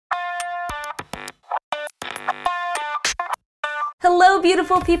Hello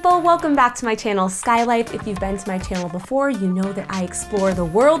beautiful people, welcome back to my channel Skylife. If you've been to my channel before, you know that I explore the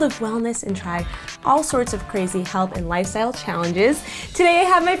world of wellness and try all sorts of crazy health and lifestyle challenges. Today I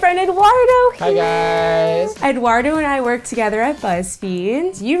have my friend Eduardo here. Hi guys! Eduardo and I work together at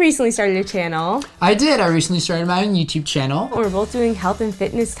BuzzFeed. You recently started a channel. I did. I recently started my own YouTube channel. We're both doing health and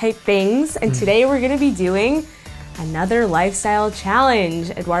fitness type things, and today we're going to be doing another lifestyle challenge.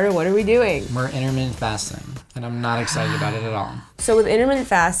 Eduardo, what are we doing? We're intermittent fasting, and I'm not excited about it at all. So with intermittent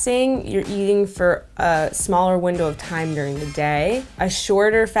fasting, you're eating for a smaller window of time during the day. A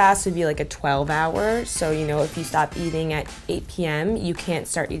shorter fast would be like a 12-hour. So, you know, if you stop eating at 8 p.m., you can't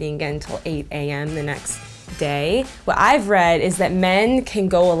start eating again until 8 a.m. the next day. What I've read is that men can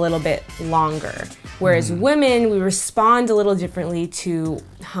go a little bit longer, whereas women, we respond a little differently to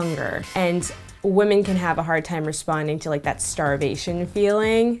hunger. And women can have a hard time responding to like that starvation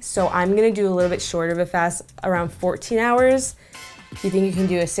feeling. So I'm gonna do a little bit shorter of a fast, around 14 hours. You think you can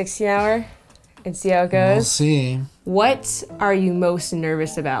do a 16-hour and see how it goes? We'll see. What are you most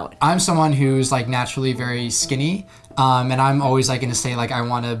nervous about? I'm someone who's like naturally very skinny, and I'm always like gonna say like I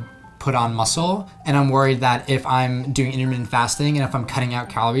want to put on muscle, and I'm worried that if I'm doing intermittent fasting and if I'm cutting out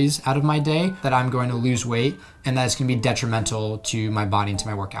calories out of my day, that I'm going to lose weight and that it's going to be detrimental to my body and to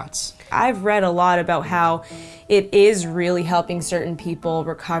my workouts. I've read a lot about how it is really helping certain people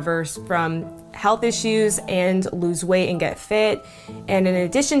recover from health issues and lose weight and get fit. And in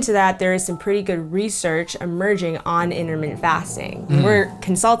addition to that, there is some pretty good research emerging on intermittent fasting. We're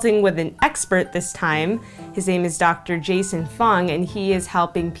consulting with an expert this time. His name is Dr. Jason Fung, and he is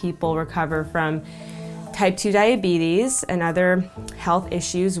helping people recover from type 2 diabetes and other health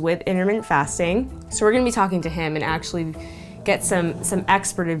issues with intermittent fasting. So we're gonna be talking to him and actually get some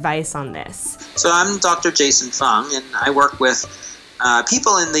expert advice on this. So I'm Dr. Jason Fung, and I work with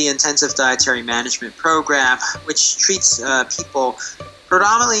people in the Intensive Dietary Management Program, which treats people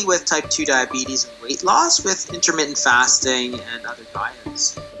predominantly with type 2 diabetes and weight loss with intermittent fasting and other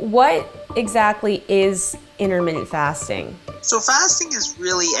diets. What exactly is intermittent fasting? So fasting is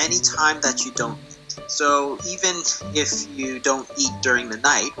really any time that you don't eat. So even if you don't eat during the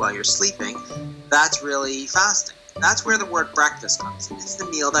night while you're sleeping, that's really fasting. That's where the word breakfast comes in. It's the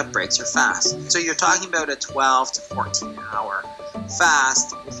meal that breaks your fast. So you're talking about a 12 to 14 hour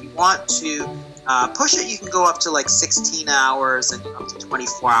fast. If you want to push it, you can go up to like 16 hours and up to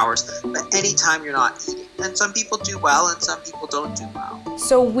 24 hours, but anytime you're not eating. And some people do well and some people don't do well.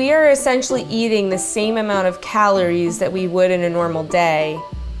 So we're essentially eating the same amount of calories that we would in a normal day.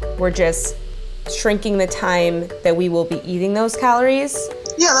 We're just shrinking the time that we will be eating those calories.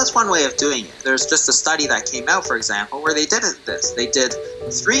 Yeah, that's one way of doing it. There's just a study that came out, for example, where they did this. They did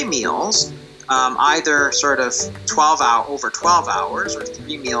 3 meals, either sort of over 12 hours or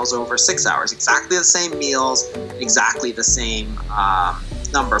 3 meals over 6 hours. Exactly the same meals, exactly the same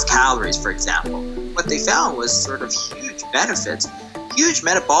number of calories, for example. What they found was sort of huge benefits, huge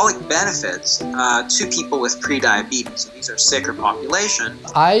metabolic benefits to people with pre-diabetes. So these are sicker population.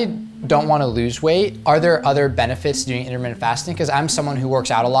 I don't want to lose weight. Are there other benefits to doing intermittent fasting? Because I'm someone who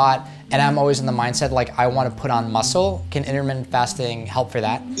works out a lot and I'm always in the mindset like I want to put on muscle. Can intermittent fasting help for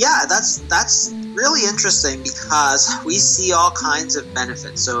that? Yeah, that's really interesting because we see all kinds of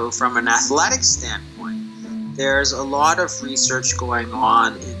benefits. So from an athletic standpoint, there's a lot of research going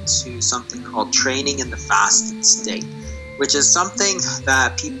on into something called training in the fasted state, which is something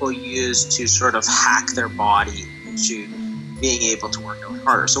that people use to sort of hack their body into being able to work out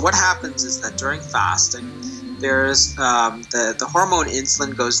harder. So what happens is that during fasting, there's the hormone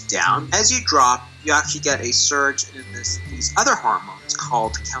insulin goes down. As you drop, you actually get a surge in these other hormones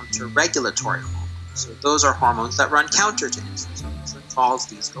called counter-regulatory hormones. So those are hormones that run counter to insulin. So insulin falls,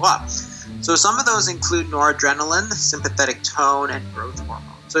 these go up. So some of those include noradrenaline, sympathetic tone, and growth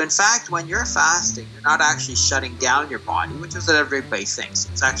hormone. So in fact, when you're fasting, you're not actually shutting down your body, which is what everybody thinks.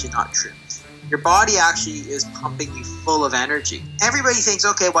 It's actually not true. Your body actually is pumping you full of energy. Everybody thinks,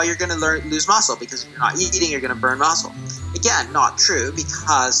 okay, well, you're going to lose muscle because if you're not eating, you're going to burn muscle. Again, not true,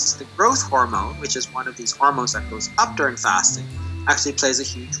 because the growth hormone, which is one of these hormones that goes up during fasting, actually plays a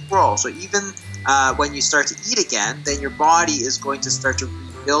huge role. So even when you start to eat again, then your body is going to start to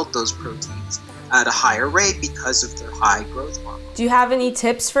rebuild those proteins at a higher rate because of their high growth hormone. Do you have any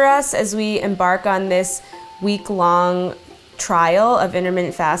tips for us as we embark on this week-long trial of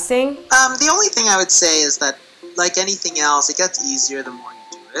intermittent fasting? The only thing I would say is that, like anything else, it gets easier the more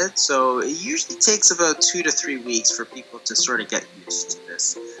you do it. So it usually takes about 2 to 3 weeks for people to sort of get used to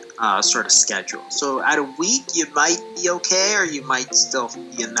this sort of schedule. So at a week, you might be okay, or you might still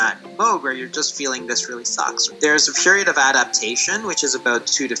be in that mode where you're just feeling this really sucks. There's a period of adaptation, which is about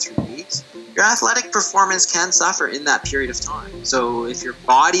 2 to 3 weeks. your athletic performance can suffer in that period of time. So if your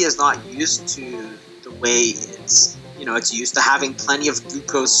body is not used to the way it's used to having plenty of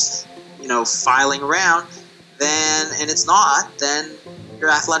glucose, filing around, then your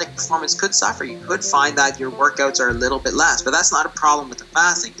athletic performance could suffer. You could find that your workouts are a little bit less, but that's not a problem with the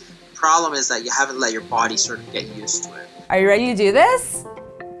fasting. The problem is that you haven't let your body sort of get used to it. Are you ready to do this?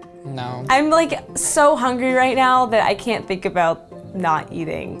 No. I'm like so hungry right now that I can't think about not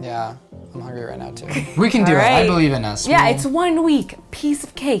eating. Yeah, I'm hungry right now too. We can do it. I believe in us. Yeah, it's 1 week. Piece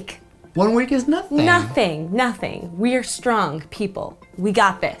of cake. 1 week is nothing. Nothing. We are strong people. We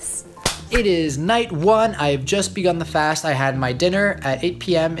got this. It is night 1. I have just begun the fast. I had my dinner at 8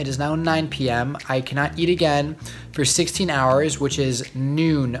 p.m. It is now 9 p.m. I cannot eat again for 16 hours, which is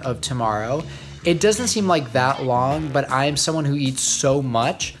noon of tomorrow. It doesn't seem like that long, but I am someone who eats so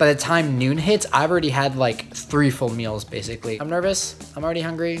much. By the time noon hits, I've already had like 3 full meals, basically. I'm nervous. I'm already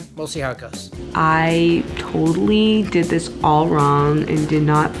hungry. We'll see how it goes. I totally did this all wrong and did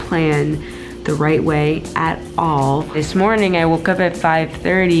not plan the right way at all. This morning I woke up at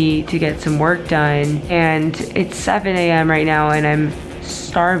 5:30 to get some work done, and it's 7 a.m. right now and I'm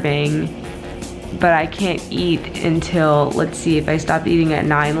starving. But I can't eat until, let's see, if I stopped eating at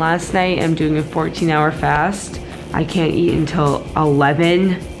 9 last night, I'm doing a 14-hour fast. I can't eat until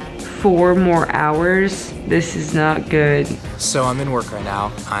 11, 4 more hours. This is not good. So I'm in work right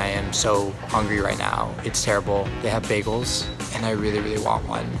now. I am so hungry right now. It's terrible. They have bagels and I really, really want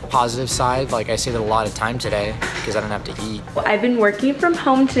one. Positive side, like I saved a lot of time today because I don't have to eat. Well, I've been working from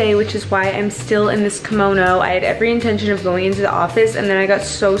home today, which is why I'm still in this kimono. I had every intention of going into the office, and then I got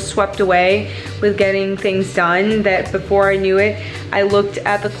so swept away with getting things done that before I knew it, I looked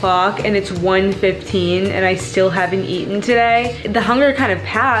at the clock and it's 1:15 and I still haven't eaten today. The hunger kind of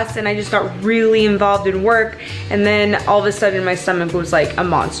passed and I just got really involved in work, and then all of a sudden my stomach was like a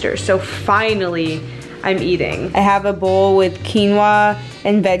monster. So finally, I'm eating. I have a bowl with quinoa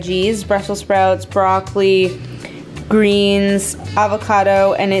and veggies, Brussels sprouts, broccoli, greens,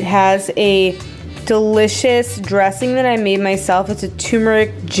 avocado, and it has a delicious dressing that I made myself. It's a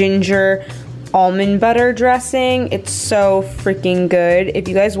turmeric, ginger, almond butter dressing. It's so freaking good. If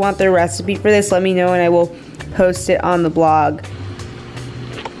you guys want the recipe for this, let me know and I will post it on the blog.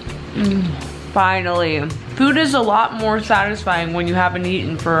 Finally. Food is a lot more satisfying when you haven't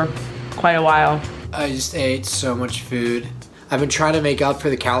eaten for quite a while. I just ate so much food. I've been trying to make up for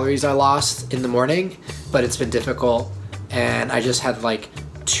the calories I lost in the morning, but it's been difficult. And I just had like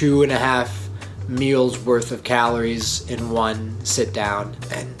 2.5 meals worth of calories in one sit down,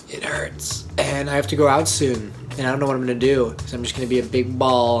 and it hurts. And I have to go out soon, and I don't know what I'm gonna do, because I'm just gonna be a big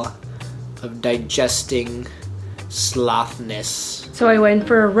ball of digesting slothness. So I went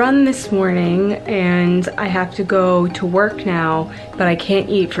for a run this morning and I have to go to work now, but I can't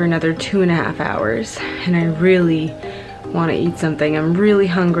eat for another 2.5 hours. And I really want to eat something. I'm really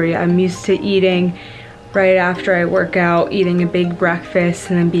hungry. I'm used to eating right after I work out, eating a big breakfast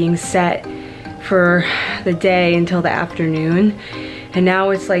and then being set for the day until the afternoon. And now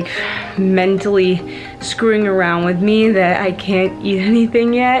it's like mentally screwing around with me that I can't eat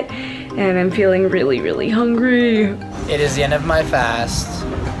anything yet. And I'm feeling really, really hungry. It is the end of my fast,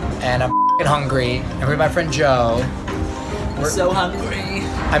 and I'm f***ing hungry. I'm with my friend Joe. We're so hungry.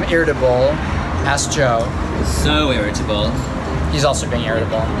 I'm irritable. Ask Joe. So irritable. He's also being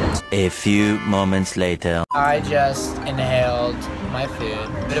irritable. A few moments later. I just inhaled my food.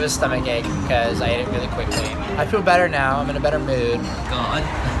 Bit of a stomach ache because I ate it really quickly. I feel better now. I'm in a better mood. God.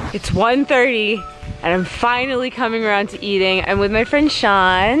 It's 1:30 and I'm finally coming around to eating. I'm with my friend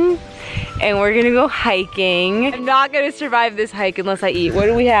Sean and we're gonna go hiking. I'm not gonna survive this hike unless I eat. What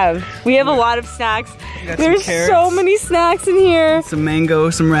do we have? We have a lot of snacks. There's so many snacks in here. Some mango,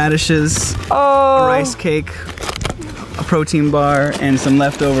 some radishes, Oh. a rice cake, a protein bar, and some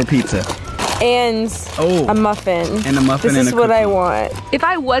leftover pizza. And a muffin. And a muffin This and is a what I cookie. want. If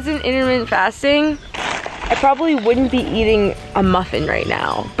I wasn't intermittent fasting, I probably wouldn't be eating a muffin right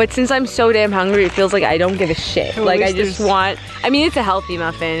now. But since I'm so damn hungry, it feels like I don't give a shit. At Like I least just there's- want, I mean, it's a healthy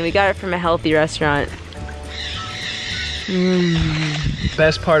muffin. We got it from a healthy restaurant.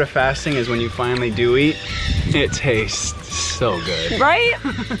 Best part of fasting is when you finally do eat, it tastes so good. Right?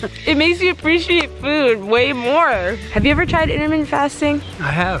 It makes you appreciate food way more. Have you ever tried intermittent fasting?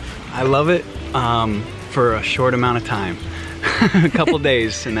 I have. I love it for a short amount of time. A couple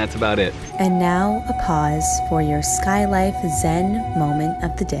days, and that's about it. And now a pause for your Sky Life Zen moment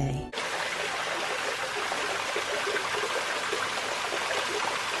of the day.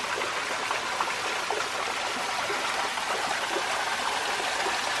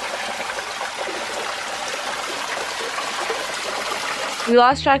 We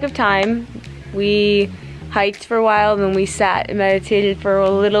lost track of time. We hiked for a while, then we sat and meditated for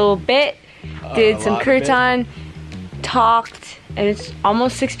a little bit, did some kirtan, talked, and it's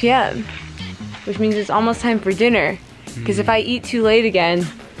almost 6 p.m., which means it's almost time for dinner. Because if I eat too late again,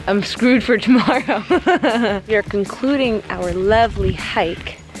 I'm screwed for tomorrow. We are concluding our lovely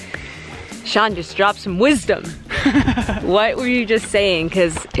hike. Sean just dropped some wisdom. What were you just saying?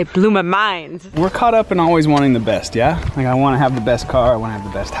 Because it blew my mind. We're caught up in always wanting the best, yeah? Like I want to have the best car, I want to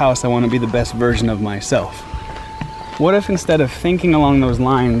have the best house, I want to be the best version of myself. What if instead of thinking along those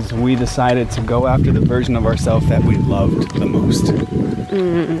lines, we decided to go after the version of ourselves that we loved the most?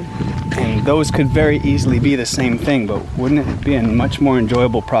 And those could very easily be the same thing, but wouldn't it be a much more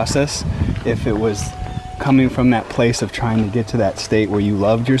enjoyable process if it was coming from that place of trying to get to that state where you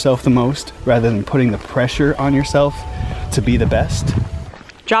loved yourself the most, rather than putting the pressure on yourself to be the best?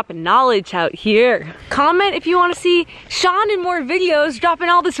 Dropping knowledge out here. Comment if you want to see Sean in more videos dropping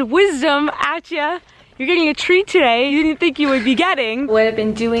all this wisdom at ya. You're getting a treat today you didn't think you would be getting. What I've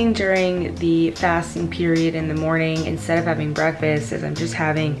been doing during the fasting period in the morning, instead of having breakfast, is I'm just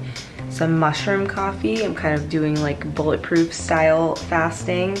having some mushroom coffee. I'm kind of doing like bulletproof style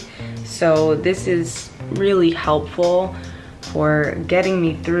fasting. So this is really helpful for getting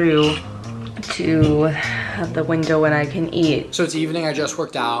me through to the window when I can eat. So it's evening, I just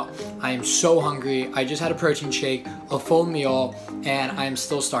worked out. I am so hungry. I just had a protein shake, a full meal, and I am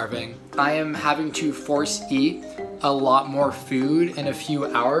still starving. I am having to force eat a lot more food in a few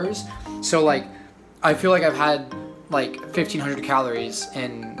hours. So like, I feel like I've had like 1,500 calories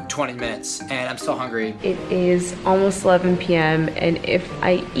in 20 minutes and I'm still hungry. It is almost 11 p.m. and if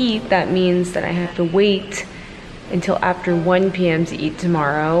I eat, that means that I have to wait until after 1 p.m. to eat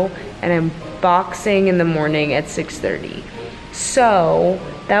tomorrow, and I'm boxing in the morning at 6:30. So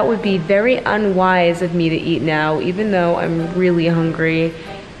that would be very unwise of me to eat now, even though I'm really hungry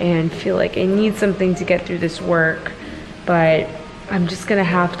and feel like I need something to get through this work, but I'm just gonna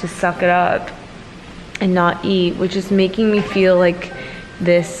have to suck it up and not eat, which is making me feel like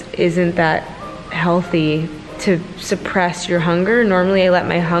this isn't that healthy to suppress your hunger. Normally I let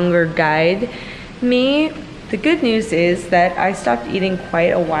my hunger guide me. The good news is that I stopped eating quite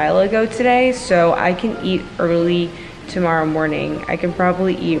a while ago today, so I can eat early tomorrow morning. I can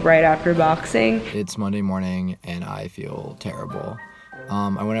probably eat right after boxing. It's Monday morning and I feel terrible.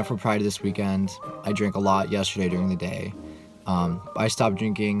 I went out for Pride this weekend. I drank a lot yesterday during the day. I stopped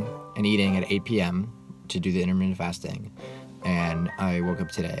drinking and eating at 8 p.m. to do the intermittent fasting, and I woke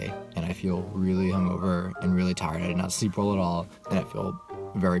up today and I feel really hungover and really tired. I did not sleep well at all and I feel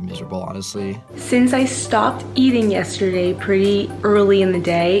very miserable, honestly. Since I stopped eating yesterday pretty early in the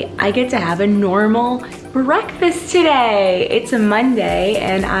day, I get to have a normal breakfast today. It's a Monday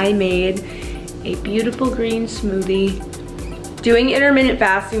and I made a beautiful green smoothie. Doing intermittent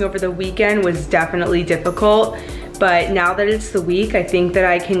fasting over the weekend was definitely difficult, but now that it's the week, I think that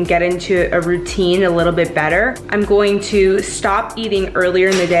I can get into a routine a little bit better. I'm going to stop eating earlier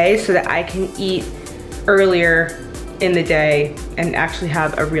in the day so that I can eat earlier in the day and actually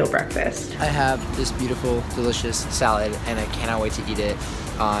have a real breakfast. I have this beautiful, delicious salad and I cannot wait to eat it.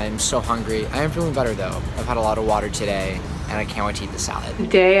 I'm so hungry. I am feeling better though. I've had a lot of water today and I can't wait to eat the salad. The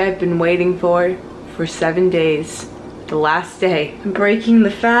day I've been waiting for 7 days. The last day. I'm breaking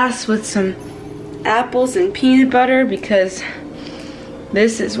the fast with some apples and peanut butter because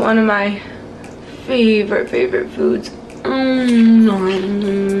this is one of my favorite foods.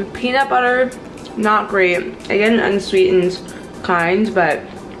 Peanut butter, not great. I get an unsweetened kind, but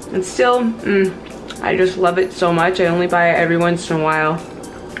it's still, I just love it so much. I only buy it every once in a while,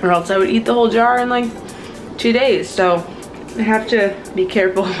 or else I would eat the whole jar in like 2 days. So I have to be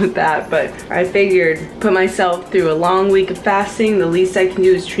careful with that, but I figured put myself through a long week of fasting. The least I can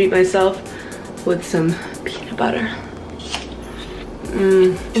do is treat myself with some peanut butter.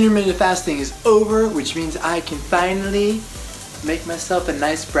 Intermittent fasting is over, which means I can finally make myself a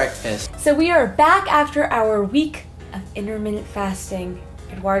nice breakfast. So we are back after our week of intermittent fasting.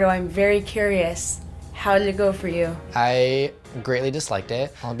 Eduardo, I'm very curious. How did it go for you? I greatly disliked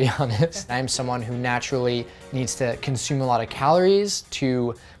it, I'll be honest. I'm someone who naturally needs to consume a lot of calories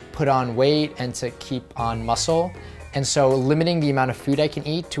to put on weight and to keep on muscle. And so limiting the amount of food I can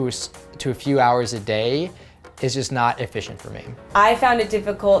eat to a few hours a day is just not efficient for me. I found it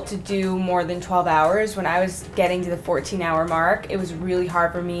difficult to do more than 12 hours. When I was getting to the 14-hour mark, it was really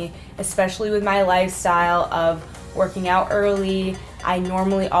hard for me, especially with my lifestyle of working out early. I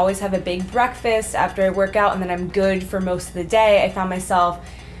normally always have a big breakfast after I work out and then I'm good for most of the day. I found myself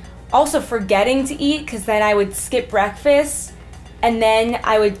also forgetting to eat because then I would skip breakfast and then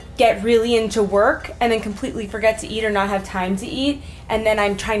I would get really into work and then completely forget to eat or not have time to eat, and then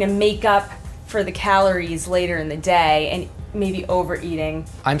I'm trying to make up for the calories later in the day and maybe overeating.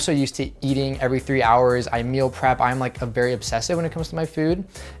 I'm so used to eating every 3 hours. I meal prep. I'm like a very obsessive when it comes to my food.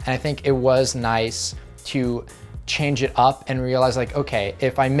 And I think it was nice to change it up and realize like, okay,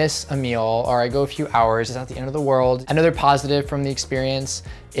 if I miss a meal or I go a few hours, it's not the end of the world. Another positive from the experience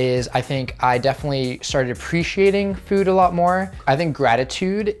is I think I definitely started appreciating food a lot more. I think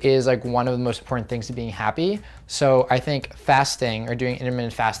gratitude is like one of the most important things to being happy. So I think fasting or doing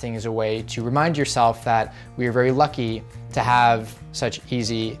intermittent fasting is a way to remind yourself that we are very lucky to have such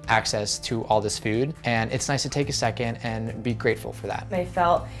easy access to all this food. And it's nice to take a second and be grateful for that. I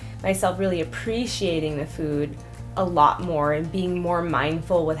felt myself really appreciating the food a lot more and being more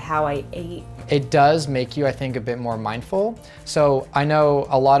mindful with how I ate. It does make you, I think, a bit more mindful. So I know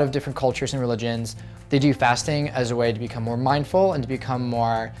a lot of different cultures and religions, they do fasting as a way to become more mindful and to become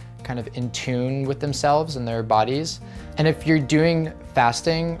more kind of in tune with themselves and their bodies. And if you're doing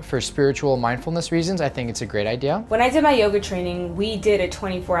fasting for spiritual mindfulness reasons, I think it's a great idea. When I did my yoga training, we did a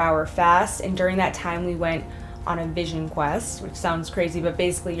 24-hour fast, and during that time we went on a vision quest, which sounds crazy, but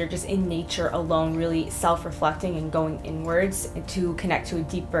basically you're just in nature alone, really self-reflecting and going inwards to connect to a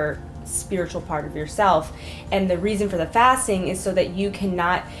deeper spiritual part of yourself. And the reason for the fasting is so that you can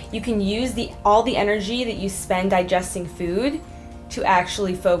use all the energy that you spend digesting food to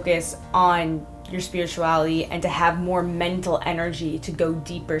actually focus on your spirituality and to have more mental energy to go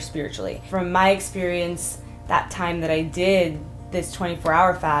deeper spiritually. From my experience, that time that I did this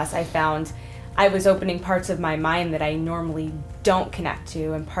 24-hour fast, I found I was opening parts of my mind that I normally don't connect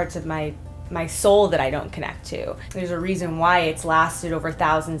to, and parts of my soul that I don't connect to. There's a reason why it's lasted over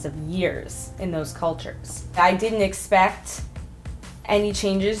thousands of years in those cultures. I didn't expect any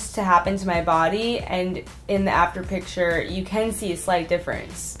changes to happen to my body, and in the after picture you can see a slight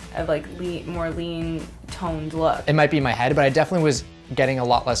difference of like more lean toned look. It might be in my head, but I definitely was getting a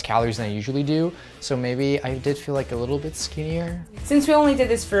lot less calories than I usually do. So maybe I did feel like a little bit skinnier. Since we only did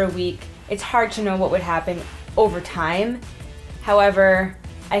this for a week, it's hard to know what would happen over time. However,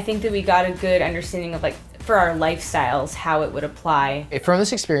 I think that we got a good understanding of, like, for our lifestyles, how it would apply. From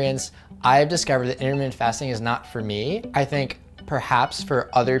this experience, I have discovered that intermittent fasting is not for me. I think perhaps for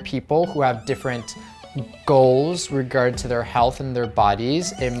other people who have different goals regard to their health and their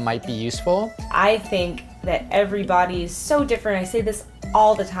bodies, it might be useful. I think that every body is so different. I say this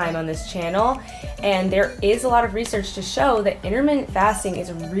all the time on this channel, and there is a lot of research to show that intermittent fasting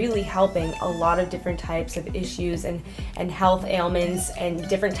is really helping a lot of different types of issues and health ailments and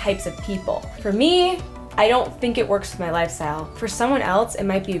different types of people. For me, I don't think it works with my lifestyle. For someone else, it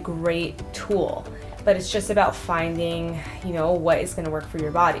might be a great tool, but it's just about finding, you know, what is gonna work for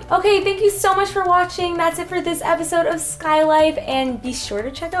your body. Okay, thank you so much for watching. That's it for this episode of Sky Life, and be sure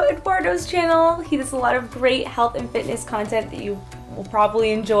to check out Eduardo's channel. He does a lot of great health and fitness content that you will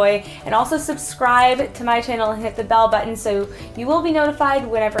probably enjoy. And also subscribe to my channel and hit the bell button so you will be notified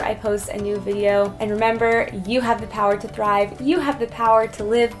whenever I post a new video. And remember, you have the power to thrive. You have the power to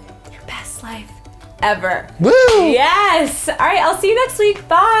live your best life ever. Woo! Yes! All right, I'll see you next week.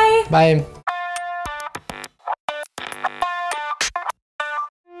 Bye! Bye.